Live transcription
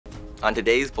On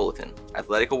today's Bulletin,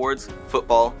 athletic awards,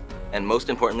 football, and most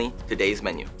importantly, today's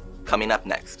menu. Coming up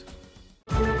next.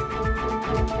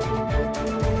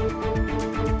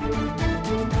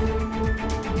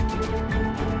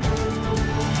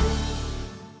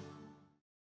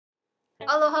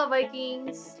 Aloha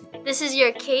Vikings! This is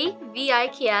your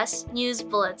KVIKS News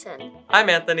Bulletin. I'm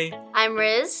Anthony. I'm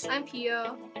Riz. I'm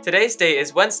Pio. Today's date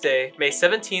is Wednesday, May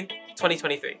 17th,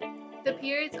 2023. The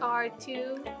periods are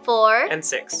 2, 4, and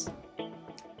 6.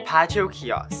 Patio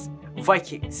Kiosk.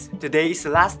 Vikings, today is the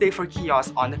last day for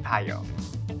kiosks on the patio.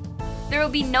 There will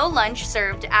be no lunch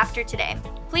served after today.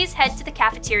 Please head to the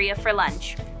cafeteria for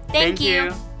lunch. Thank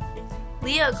you.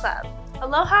 Leo Club.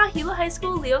 Aloha Hilo High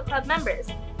School Leo Club members.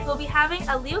 We'll be having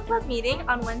a Leo Club meeting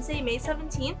on Wednesday, May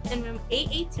 17th in room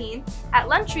 818 at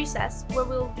lunch recess, where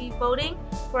we'll be voting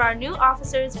for our new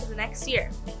officers for the next year.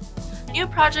 New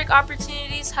project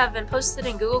opportunities have been posted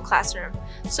in Google Classroom,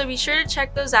 so be sure to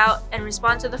check those out and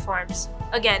respond to the forms.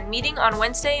 Again, meeting on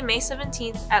Wednesday, May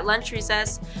 17th at lunch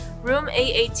recess, room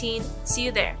 818. See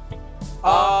you there.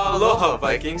 Aloha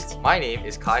Vikings! My name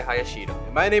is Kai Hayashida.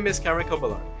 And my name is Cameron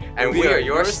Kobalar. And we are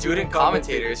your student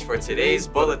commentators for today's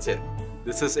Bulletin.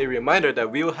 This is a reminder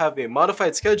that we will have a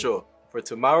modified schedule for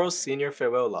tomorrow's senior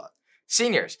farewell lot.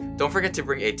 Seniors, don't forget to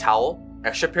bring a towel,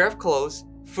 extra pair of clothes,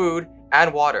 food,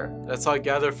 and water. Let's all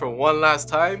gather for one last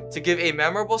time to give a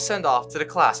memorable send-off to the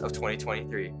class of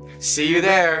 2023. See you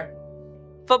there!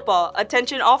 Football.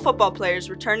 Attention all football players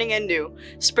returning and new.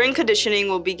 Spring conditioning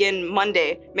will begin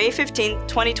Monday, May 15th,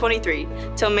 2023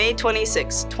 till May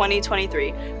 26th,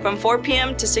 2023 from 4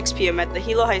 p.m. to 6 p.m. at the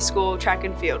Hilo High School track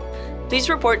and field. Please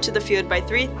report to the field by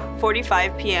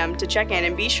 3:45 p.m. to check in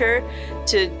and be sure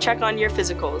to check on your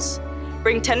physicals.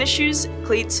 Bring tennis shoes,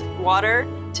 cleats, water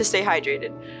to stay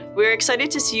hydrated. We're excited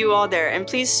to see you all there and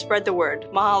please spread the word.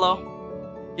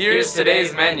 Mahalo. Here's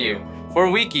today's menu. For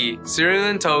Wiki, cereal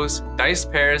and toast,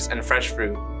 diced pears, and fresh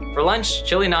fruit. For lunch,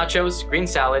 chili nachos, green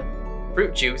salad,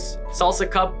 fruit juice, salsa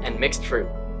cup, and mixed fruit.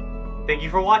 Thank you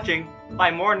for watching.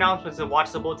 Find more announcements and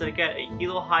watch the Bulletin again at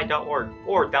hilo-hi.org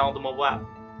or download the mobile app.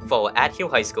 Follow at Hilo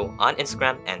High School on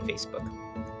Instagram and Facebook.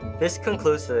 This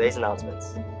concludes today's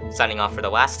announcements. Signing off for the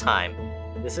last time,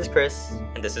 this is Chris.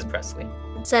 And this is Presley.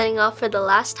 Signing off for the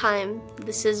last time,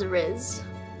 this is Riz.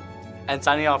 And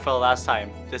signing off for the last time,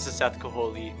 this is Seth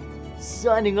Koholi.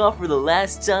 Signing off for the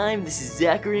last time, this is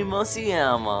Zachary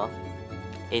Mosiyama.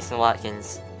 Asen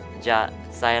Watkins.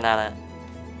 Sayonara.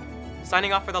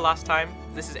 Signing off for the last time,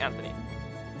 this is Anthony.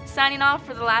 Signing off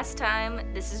for the last time,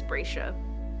 this is Bracia.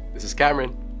 This is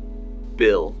Cameron.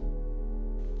 Bill.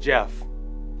 Jeff.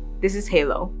 This is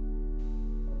Halo.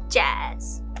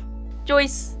 Jazz.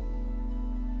 Joyce.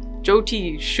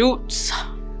 Joti Shoots.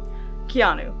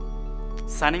 Keanu.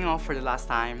 Signing off for the last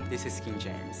time, this is King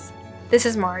James. This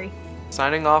is Mari.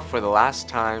 Signing off for the last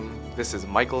time, this is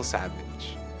Michael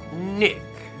Savage. Nick.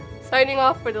 Signing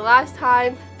off for the last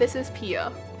time, this is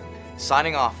Pia.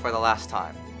 Signing off for the last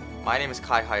time, my name is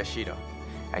Kai Hayashida,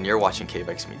 and you're watching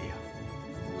KVIKS Media.